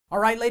All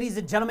right, ladies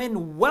and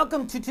gentlemen,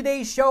 welcome to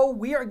today's show.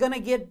 We are going to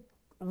get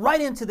right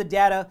into the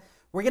data.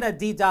 We're going to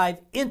deep dive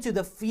into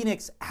the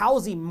Phoenix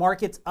housing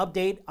markets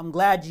update. I'm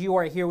glad you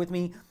are here with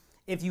me.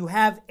 If you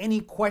have any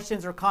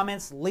questions or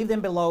comments, leave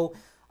them below.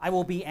 I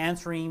will be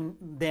answering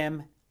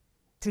them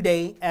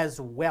today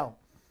as well.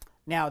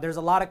 Now, there's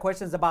a lot of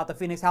questions about the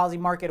Phoenix housing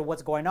market,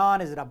 what's going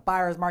on. Is it a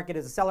buyer's market?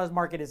 Is it a seller's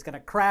market? Is it going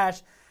to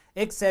crash,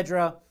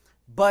 etc.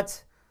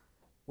 But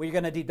we're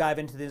going to deep dive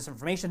into this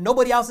information.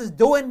 Nobody else is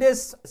doing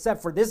this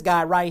except for this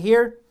guy right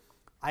here.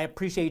 I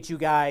appreciate you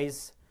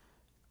guys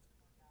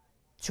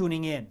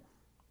tuning in.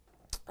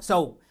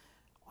 So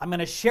I'm going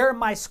to share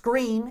my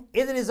screen.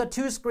 If it is a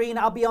two screen,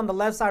 I'll be on the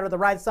left side or the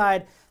right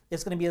side.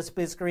 It's going to be a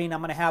split screen.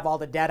 I'm going to have all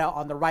the data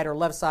on the right or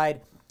left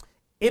side.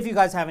 If you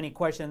guys have any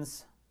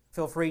questions,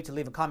 feel free to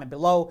leave a comment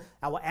below.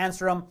 I will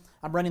answer them.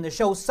 I'm running the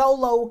show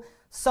solo.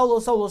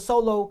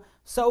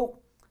 So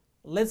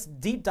let's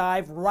deep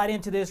dive right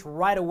into this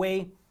right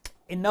away.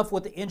 Enough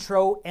with the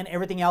intro and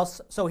everything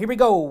else. So here we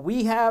go.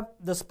 We have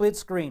the split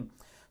screen.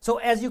 So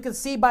as you can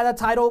see by the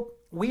title,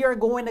 we are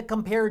going to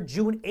compare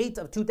June 8th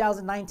of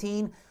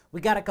 2019.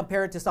 We got to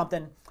compare it to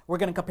something. We're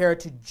going to compare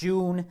it to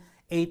June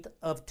 8th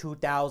of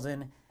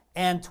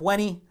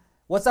 2020.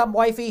 What's up,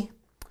 wifey?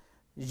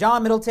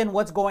 John Middleton,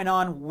 what's going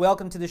on?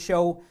 Welcome to the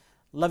show.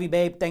 Love you,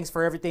 babe. Thanks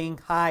for everything.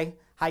 Hi,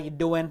 how you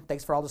doing?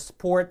 Thanks for all the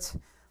support.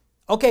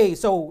 Okay,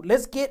 so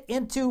let's get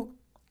into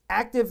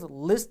active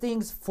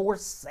listings for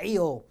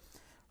sale.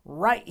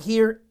 Right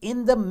here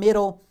in the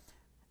middle,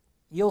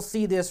 you'll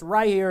see this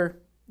right here.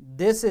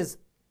 This is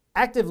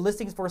active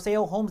listings for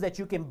sale, homes that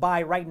you can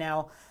buy right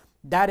now.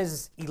 That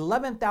is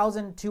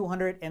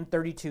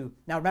 11,232.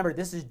 Now remember,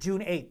 this is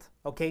June 8th,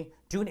 okay?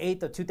 June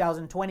 8th of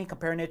 2020,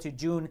 comparing it to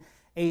June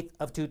 8th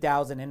of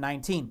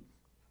 2019.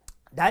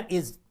 That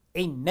is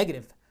a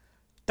negative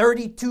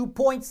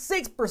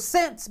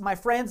 32.6%, my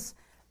friends.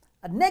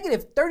 A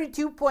negative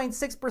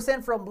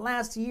 32.6% from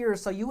last year.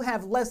 So you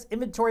have less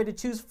inventory to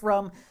choose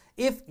from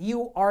if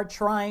you are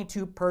trying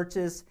to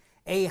purchase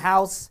a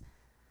house.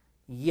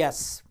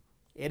 Yes,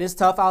 it is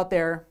tough out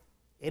there.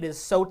 It is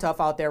so tough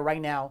out there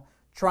right now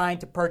trying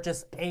to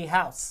purchase a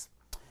house.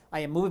 I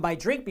am moving my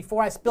drink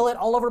before I spill it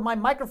all over my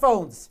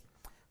microphones.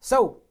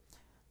 So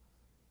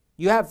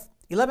you have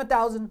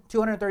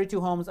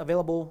 11,232 homes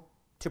available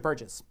to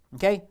purchase.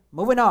 Okay,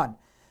 moving on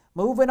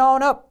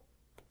up.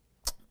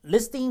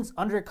 Listings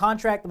under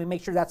contract. Let me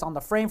make sure that's on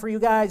the frame for you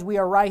guys. We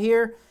are right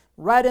here,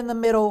 right in the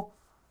middle.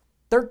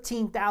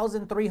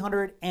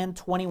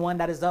 13,321.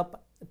 That is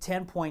up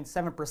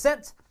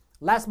 10.7%.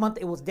 Last month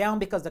it was down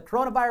because the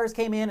coronavirus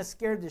came in and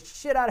scared the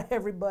shit out of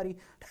everybody.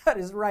 That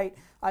is right.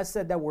 I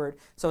said that word.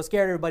 So it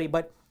scared everybody.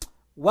 But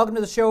welcome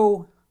to the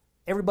show,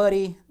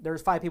 everybody.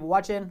 There's 5 people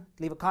watching.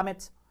 Leave a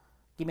comment.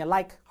 Give me a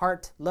like,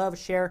 heart, love,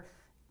 share.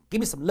 Give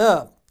me some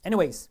love.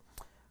 Anyways,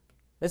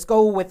 let's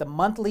go with the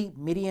monthly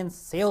median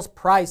sales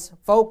price,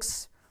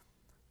 folks.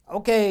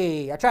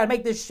 Okay, I try to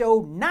make this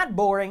show not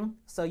boring,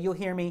 so you'll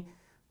hear me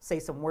say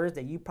some words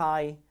that you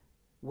probably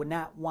would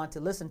not want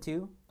to listen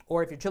to.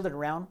 Or if your children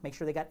around, make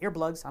sure they got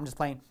earplugs. I'm just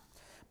playing.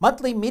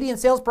 Monthly median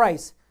sales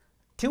price,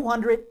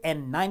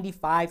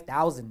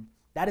 $295,000.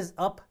 That is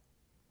up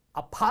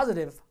a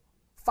positive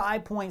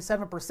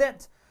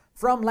 5.7%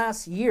 from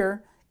last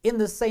year in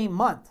the same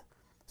month.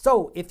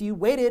 So if you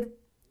waited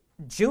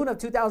June of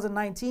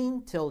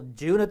 2019 till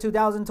June of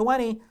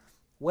 2020,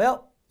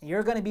 well,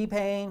 you're going to be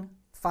paying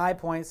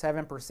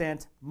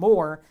 5.7%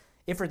 more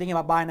if you're thinking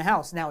about buying a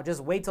house. Now,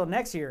 just wait till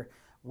next year.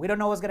 We don't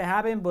know what's going to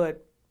happen,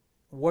 but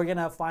we're going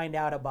to find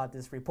out about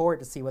this report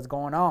to see what's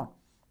going on.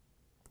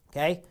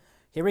 Okay,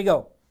 here we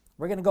go.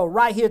 We're going to go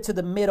right here to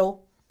the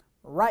middle,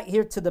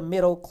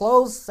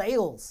 closed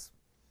sales.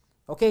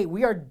 Okay,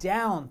 we are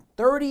down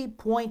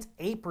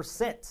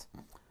 30.8%.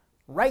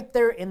 Right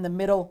there in the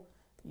middle,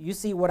 you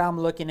see what I'm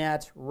looking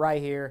at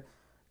right here,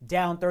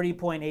 down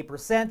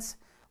 30.8%.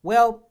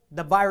 Well,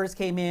 the virus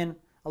came in.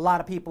 A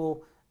lot of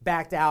people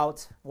backed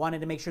out,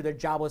 wanted to make sure their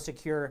job was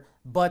secure,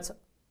 but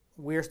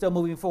we're still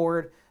moving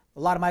forward. A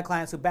lot of my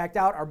clients who backed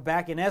out are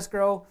back in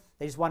escrow.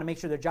 They just want to make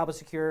sure their job is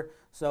secure.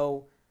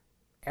 So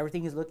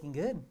everything is looking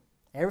good.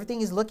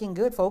 Everything is looking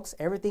good, folks.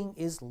 Everything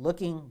is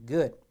looking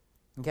good.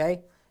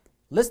 Okay?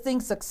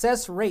 Listing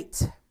success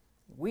rate.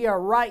 We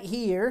are right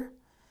here.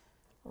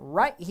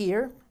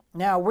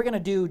 Now we're going to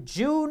do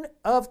June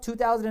of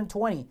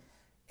 2020.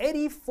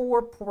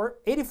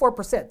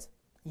 84%.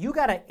 You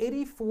got an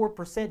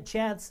 84%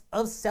 chance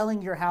of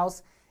selling your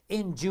house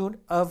in June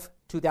of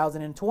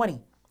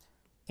 2020.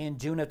 In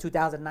June of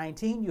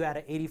 2019, you had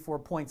an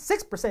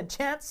 84.6%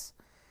 chance.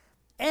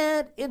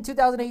 And in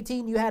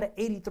 2018, you had an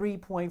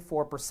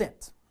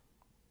 83.4%.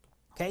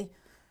 Okay,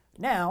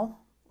 now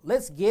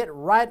let's get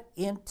right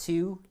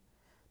into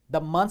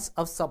the months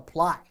of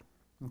supply.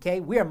 Okay,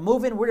 we're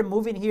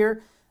moving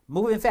here,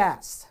 moving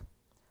fast.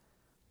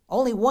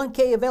 Only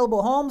 1K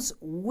available homes.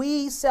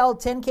 We sell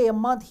 10K a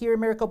month here in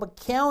Maricopa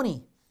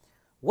County.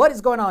 What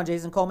is going on,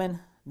 Jason Coleman?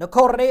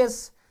 Nicole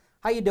Reyes,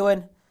 how you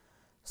doing?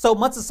 So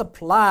months of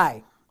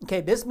supply.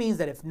 Okay, this means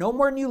that if no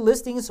more new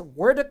listings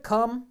were to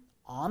come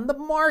on the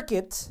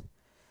market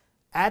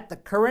at the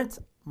current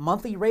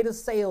monthly rate of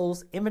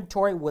sales,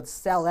 inventory would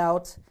sell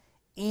out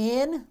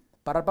in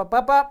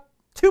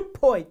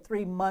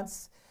 2.3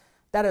 months.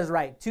 That is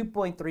right,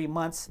 2.3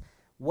 months.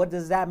 What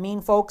does that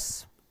mean,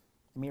 folks?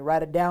 Let me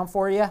write it down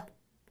for you.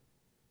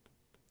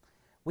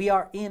 We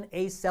are in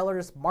a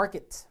seller's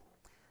market.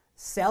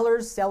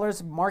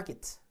 Seller's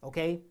market,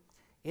 okay?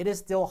 It is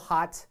still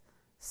hot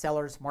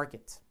seller's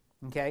market,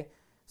 okay?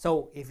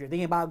 So if you're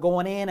thinking about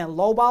going in and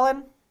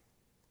lowballing,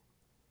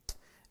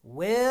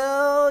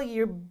 well,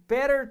 you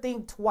better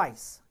think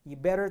twice. You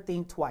better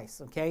think twice,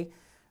 okay?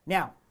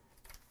 Now,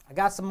 I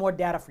got some more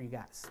data for you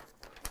guys.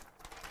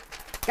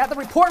 Got the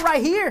report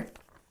right here.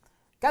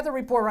 Got the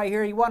report right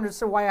here. You wonder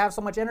why I have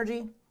so much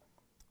energy?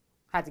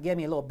 Had to get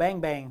me a little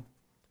bang bang.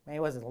 Man, it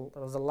was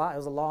a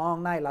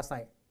long night last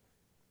night.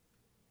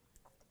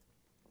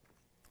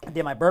 I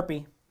did my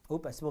burpee.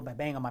 Oop, I spilled my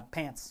bang on my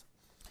pants.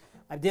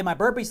 I did my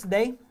burpees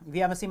today. If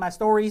you haven't seen my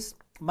stories,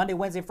 Monday,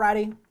 Wednesday,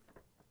 Friday,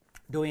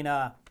 doing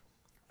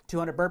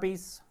 200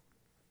 burpees,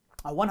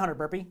 100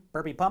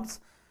 burpee pumps.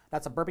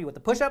 That's a burpee with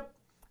the push-up.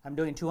 I'm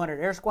doing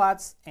 200 air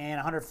squats and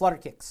 100 flutter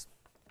kicks.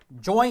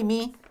 Join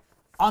me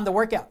on the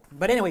workout.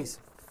 But anyways,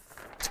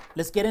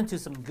 let's get into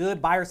some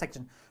good buyer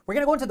section. We're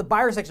going to go into the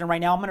buyer section right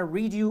now. I'm going to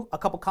read you a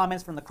couple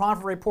comments from the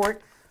Cronford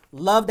Report.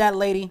 Love that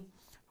lady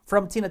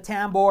from Tina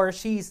Tambor.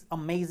 She's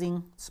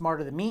amazing,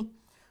 smarter than me.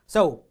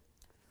 So,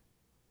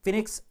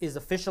 Phoenix is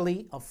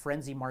officially a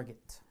frenzy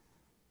market.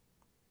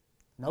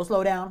 No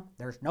slowdown.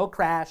 There's no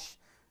crash.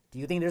 Do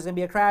you think there's going to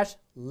be a crash?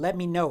 Let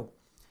me know.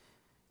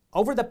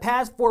 Over the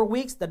past 4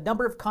 weeks, the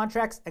number of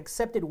contracts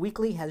accepted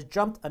weekly has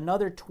jumped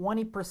another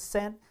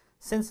 20%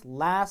 since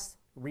last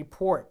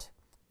report,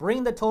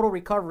 bringing the total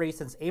recovery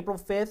since April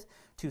 5th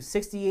to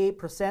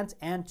 68%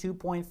 and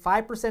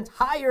 2.5%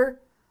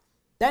 higher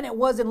than it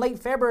was in late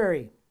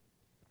February.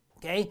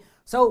 Okay,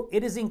 so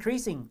it is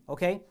increasing.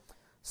 Okay,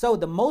 so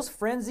the most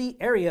frenzy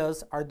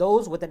areas are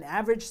those with an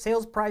average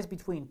sales price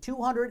between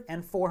 $200,000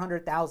 and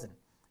 $400,000.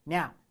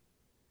 Now,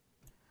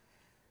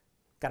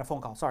 got a phone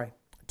call. Sorry,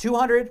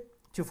 $200,000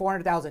 to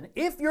 $400,000.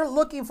 If you're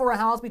looking for a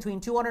house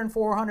between $200,000 and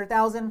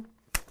 $400,000,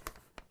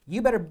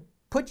 you better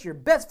put your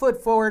best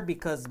foot forward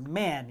because,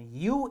 man,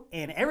 you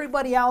and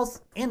everybody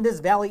else in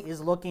this valley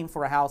is looking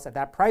for a house at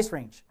that price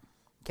range.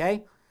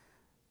 Okay?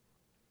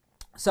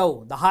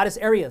 So, the hottest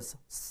areas: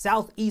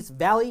 Southeast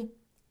Valley,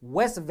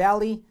 West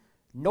Valley,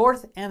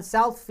 North and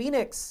South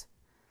Phoenix.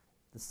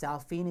 The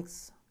South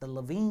Phoenix, the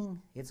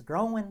Levine, it's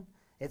growing.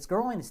 It's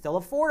growing. It's still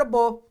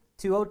affordable.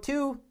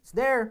 202, it's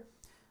there.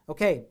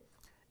 Okay.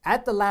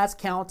 At the last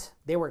count,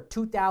 there were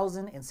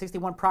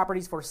 2,061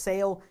 properties for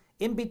sale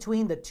in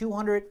between the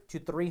 200 to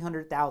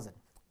 300,000.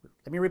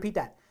 Let me repeat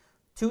that.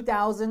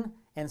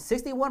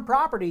 2,061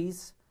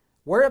 properties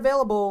were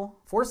available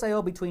for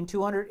sale between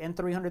 200 and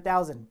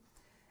 300,000.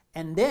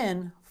 And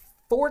then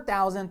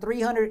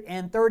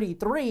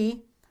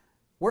 4,333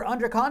 were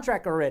under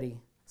contract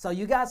already. So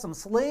you got some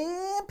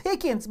slim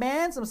pickings,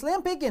 man, some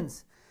slim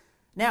pickings.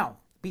 Now,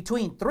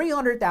 between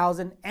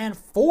 300,000 and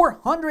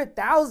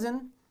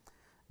 400,000,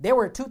 there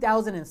were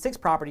 2,006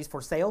 properties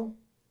for sale.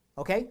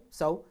 Okay,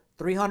 so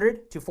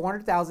 300 to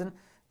 400,000.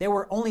 There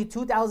were only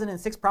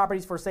 2,006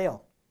 properties for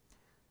sale,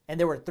 and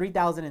there were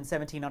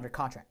 3,017 under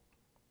contract.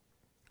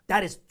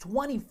 That is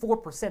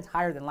 24%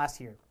 higher than last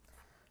year.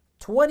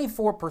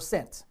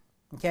 24%.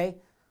 Okay,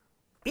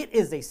 it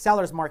is a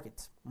seller's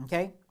market.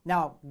 Okay,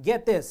 now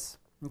get this.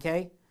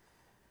 Okay,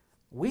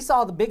 we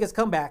saw the biggest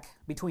comeback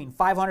between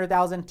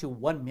 500,000 to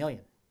 1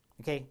 million.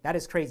 Okay, that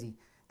is crazy.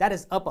 That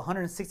is up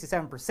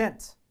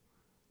 167%.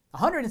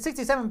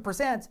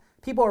 167%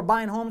 people are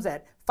buying homes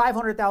at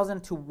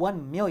 500,000 to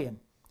 1 million.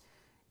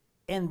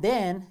 And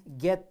then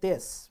get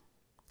this.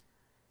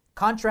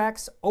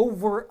 Contracts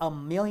over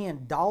 $1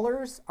 million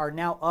are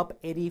now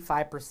up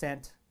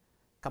 85%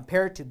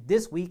 compared to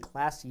this week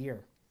last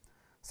year.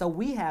 So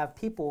we have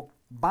people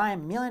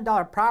buying $1 million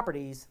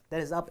properties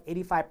that is up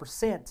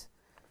 85%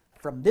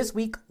 from this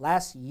week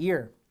last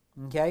year.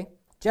 Okay?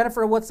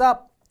 Jennifer, what's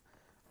up?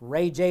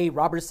 Ray J.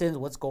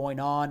 Robertson, what's going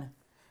on?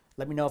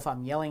 Let me know if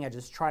I'm yelling. I'm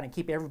just trying to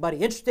keep everybody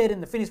interested in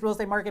the Phoenix real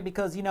estate market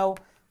because, you know,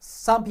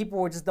 some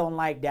people just don't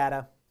like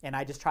data, and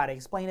I just try to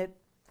explain it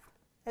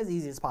as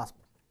easy as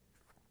possible.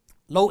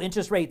 Low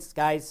interest rates,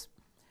 guys,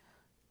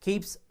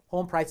 keeps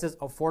home prices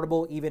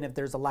affordable even if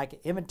there's a lack of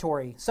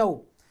inventory.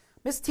 So,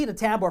 Miss Tina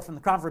Tambor from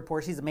the Cronford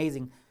Report, she's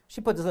amazing.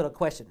 She put this little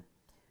question.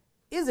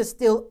 Is it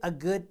still a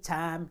good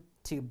time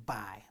to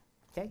buy?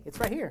 Okay, it's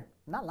right here.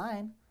 I'm not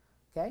lying.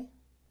 Okay?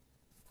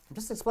 I'm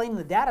just explaining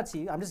the data to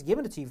you. I'm just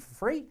giving it to you for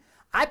free.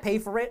 I pay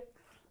for it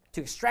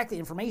to extract the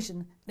information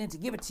and then to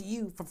give it to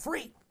you for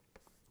free.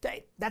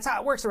 Okay, that's how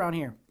it works around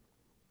here.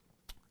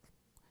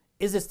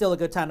 Is it still a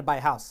good time to buy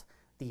a house?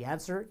 The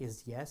answer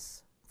is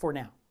yes for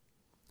now.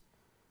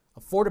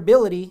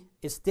 Affordability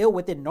is still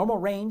within normal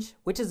range,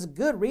 which is a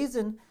good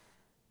reason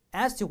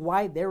as to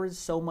why there is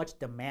so much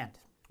demand.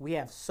 We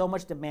have so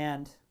much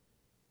demand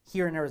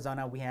here in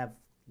Arizona. We have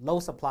low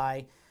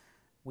supply.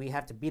 We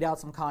have to beat out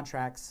some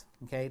contracts.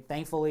 Okay,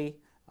 thankfully,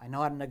 I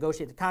know how to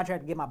negotiate the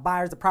contract to get my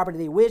buyers the property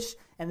they wish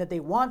and that they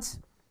want.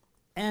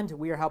 And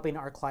we are helping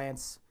our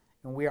clients,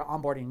 and we are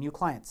onboarding new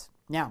clients.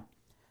 Now,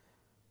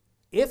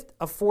 if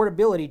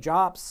affordability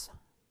drops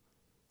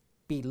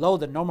below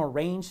the normal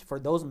range for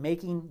those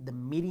making the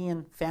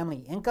median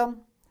family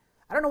income,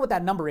 I don't know what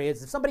that number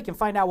is. If somebody can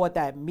find out what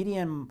that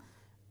median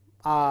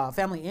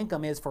family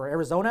income is for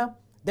Arizona,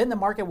 then the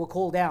market will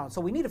cool down. So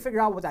we need to figure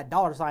out what that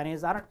dollar sign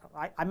is. I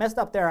messed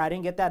up there. I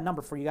didn't get that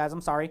number for you guys. I'm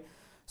sorry.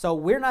 So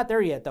we're not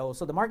there yet, though.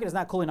 So the market is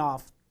not cooling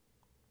off.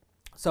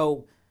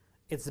 So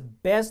it's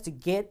best to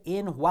get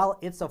in while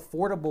it's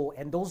affordable,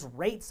 and those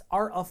rates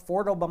are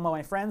affordable,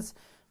 my friends.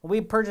 When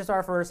we purchased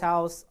our first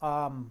house,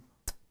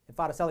 if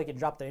I'd have said they could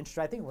drop the interest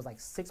rate, I think it was like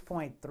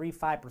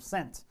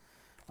 6.35%.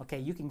 Okay,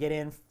 you can get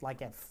in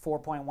like at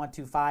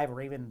 4.125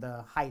 or even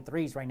the high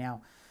threes right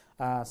now.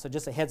 So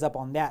just a heads up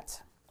on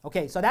that.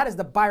 Okay, so that is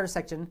the buyer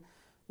section.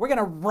 We're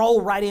gonna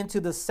roll right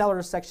into the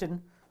seller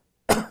section.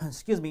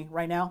 Excuse me,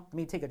 right now. Let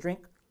me take a drink.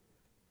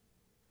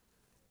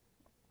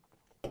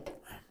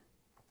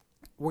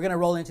 We're gonna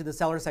roll into the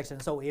seller section.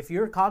 So if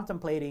you're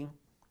contemplating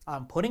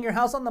putting your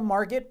house on the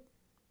market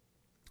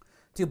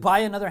to buy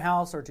another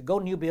house or to go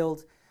new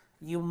build,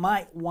 you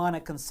might want to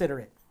consider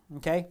it.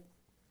 Okay,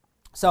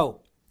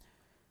 so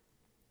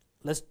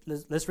let's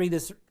read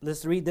this.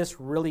 Let's read this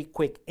really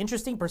quick.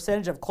 Interesting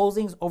percentage of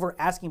closings over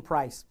asking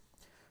price.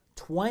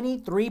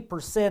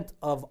 23%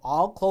 of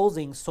all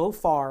closings so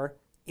far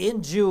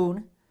in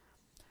June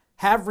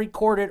have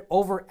recorded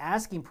over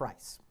asking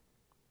price.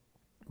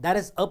 That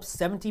is up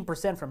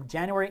 17% from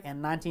January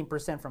and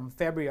 19% from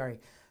February.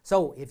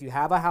 So if you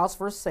have a house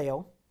for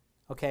sale,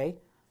 okay,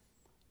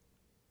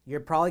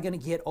 you're probably going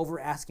to get over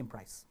asking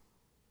price.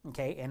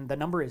 Okay, and the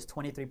number is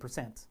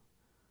 23%.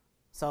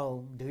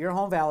 So do your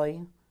home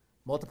value,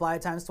 multiply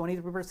it times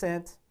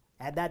 23%,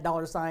 add that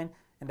dollar sign,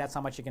 and that's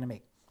how much you're going to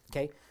make.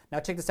 Okay,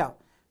 now check this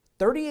out.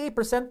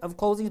 38% of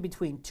closings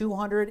between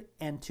 200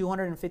 and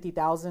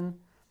 250,000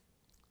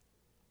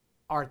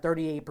 are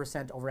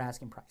 38% over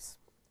asking price.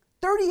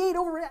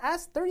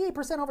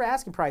 38% over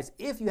asking price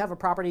if you have a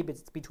property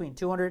between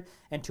 200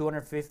 and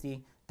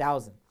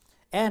 250,000,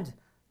 and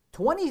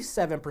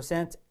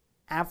 27%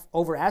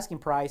 over asking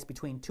price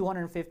between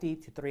 250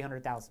 to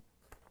 300,000.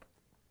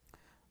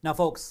 Now,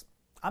 folks,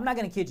 I'm not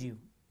going to kid you.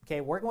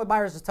 Okay, working with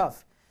buyers is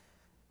tough.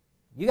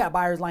 You got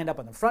buyers lined up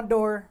on the front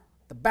door,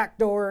 the back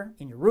door,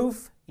 in your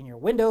roof, in your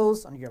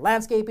windows, on your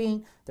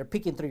landscaping. They're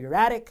peeking through your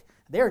attic.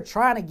 They're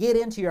trying to get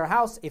into your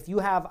house. If you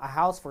have a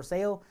house for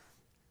sale,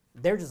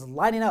 they're just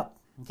lining up.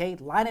 Okay,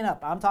 lining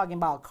up. I'm talking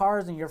about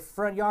cars in your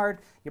front yard.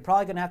 You're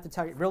probably going to have to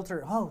tell your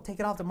realtor, oh, take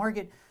it off the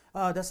market.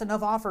 That's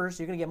enough offers.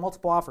 You're going to get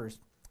multiple offers.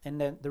 And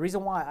the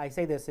reason why I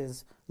say this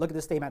is, look at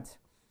this statement.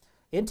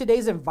 In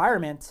today's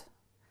environment,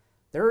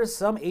 there are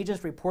some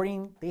agents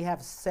reporting they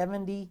have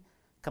 70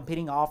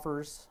 competing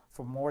offers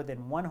for more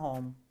than one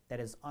home that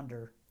is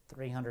under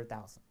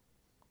 300,000.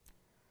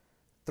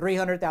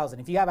 300,000.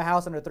 If you have a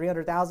house under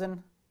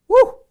 300,000,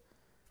 woo!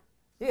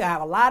 You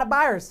have a lot of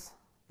buyers.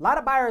 A lot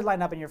of buyers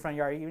lined up in your front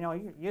yard. You know,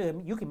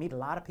 you can meet a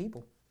lot of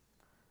people.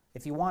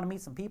 If you want to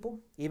meet some people,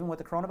 even with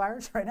the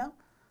coronavirus right now,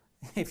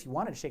 if you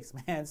wanted to shake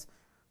some hands,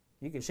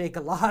 you can shake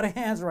a lot of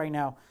hands right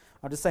now.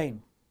 I'm just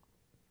saying.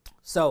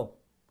 So,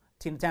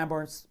 Tina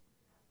Tamborns,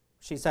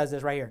 she says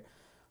this right here.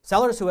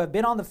 Sellers who have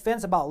been on the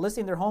fence about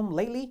listing their home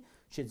lately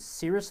should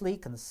seriously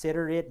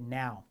consider it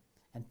now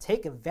and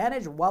take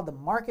advantage while the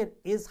market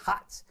is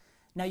hot.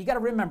 Now, you got to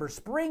remember,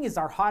 spring is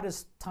our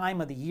hottest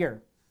time of the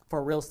year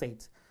for real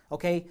estate,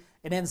 okay?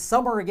 And then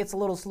summer, it gets a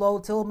little slow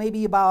till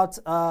maybe about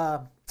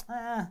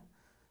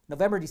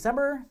November,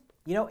 December.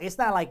 You know, it's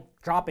not like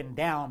dropping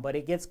down, but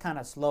it gets kind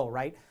of slow,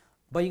 right?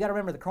 But you got to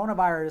remember, the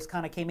coronavirus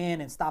kind of came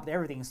in and stopped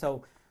everything.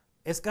 So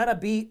it's going to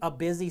be a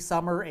busy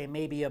summer and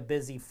maybe a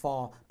busy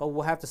fall, but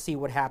we'll have to see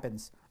what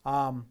happens.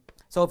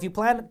 So if you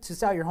plan to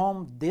sell your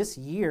home this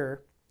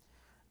year,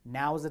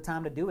 now is the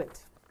time to do it,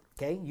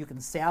 okay? You can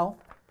sell,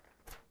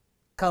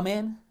 come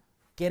in,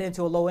 get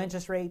into a low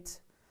interest rate,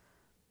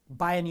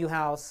 buy a new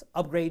house,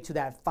 upgrade to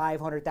that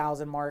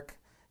 500,000 mark,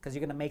 because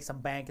you're going to make some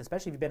bank,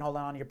 especially if you've been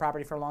holding on to your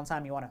property for a long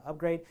time, you want to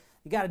upgrade.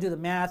 You got to do the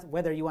math,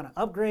 whether you want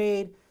to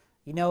upgrade,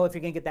 you know, if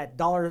you're going to get that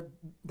dollar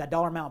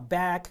amount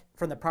back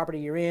from the property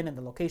you're in and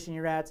the location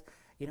you're at.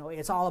 You know,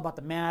 it's all about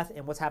the math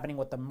and what's happening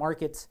with the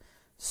markets.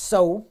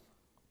 So,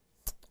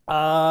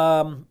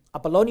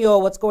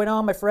 Apollonio, what's going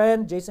on, my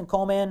friend? Jason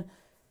Coleman,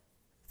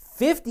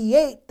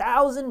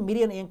 58,000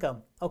 median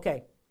income.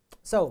 Okay,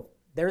 so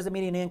there's the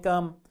median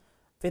income,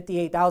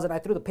 58,000. I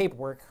threw the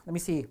paperwork. Let me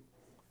see.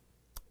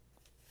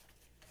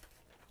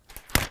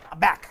 I'm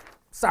back.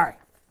 Sorry.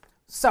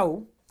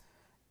 So,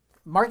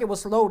 market will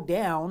slow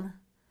down,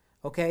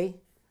 okay,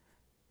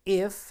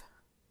 if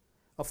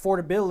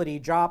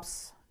affordability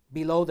drops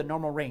below the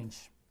normal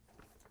range,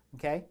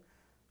 okay?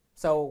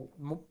 So,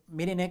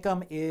 median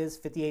income is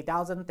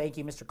 58,000. Thank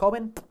you, Mr.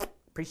 Coleman.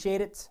 Appreciate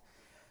it.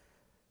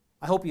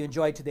 I hope you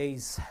enjoyed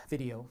today's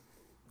video.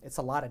 It's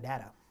a lot of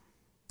data.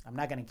 I'm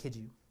not going to kid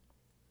you.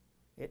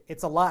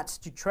 It's a lot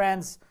to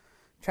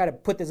try to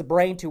put this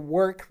brain to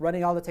work,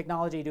 running all the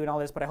technology, doing all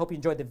this, but I hope you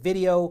enjoyed the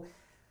video.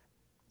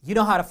 You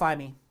know how to find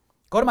me.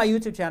 Go to my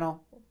YouTube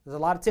channel. There's a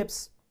lot of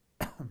tips.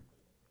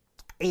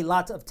 A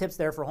lot of tips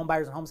there for home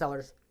buyers and home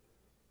sellers.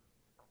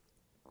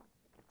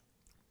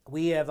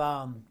 We have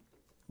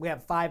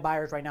 5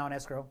 buyers right now in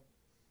escrow.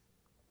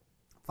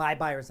 5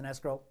 buyers in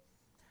escrow.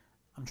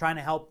 I'm trying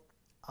to help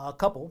a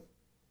couple.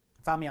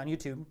 Found me on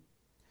YouTube.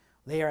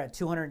 They are at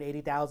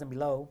 280,000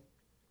 below.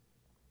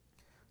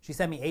 She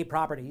sent me 8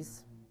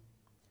 properties.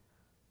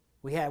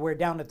 We're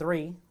down to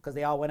 3 because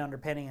they all went under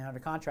pending and under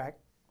contract.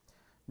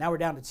 Now we're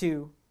down to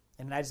 2,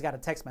 and I just got a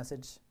text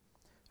message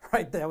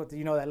right there with,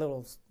 you know, that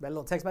little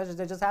text message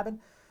that just happened.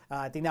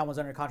 I think that one's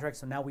under contract,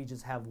 so now we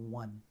just have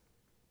 1.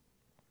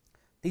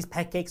 These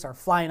pancakes are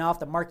flying off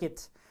the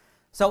market.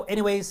 So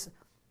anyways,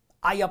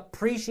 I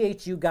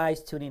appreciate you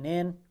guys tuning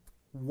in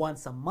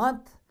once a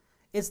month.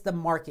 It's the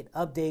market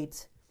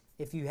update.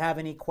 If you have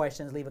any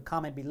questions, leave a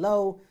comment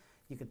below.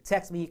 You can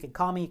text me, you can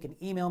call me, you can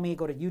email me,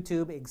 go to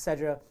YouTube,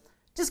 etc.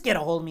 Just get a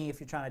hold of me if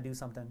you're trying to do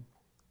something.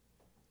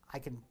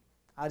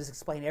 I'll just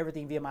explain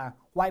everything via my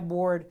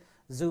whiteboard,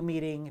 Zoom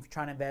meeting, if you're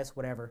trying to invest,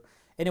 whatever.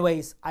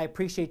 Anyways, I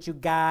appreciate you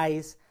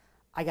guys.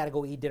 I got to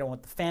go eat dinner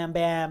with the fam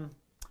bam.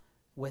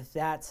 With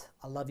that,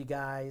 I love you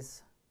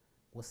guys.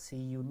 We'll see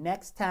you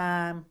next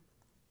time.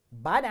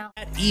 Bye now.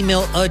 That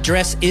email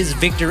address is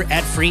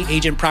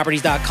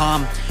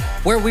victor@freeagentproperties.com,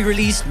 where we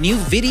release new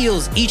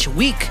videos each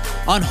week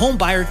on home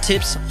buyer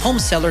tips, home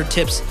seller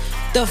tips,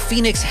 the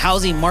Phoenix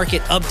housing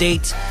market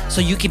updates, so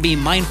you can be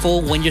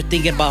mindful when you're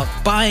thinking about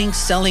buying,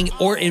 selling,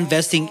 or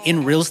investing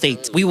in real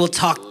estate. We will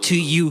talk to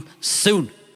you soon.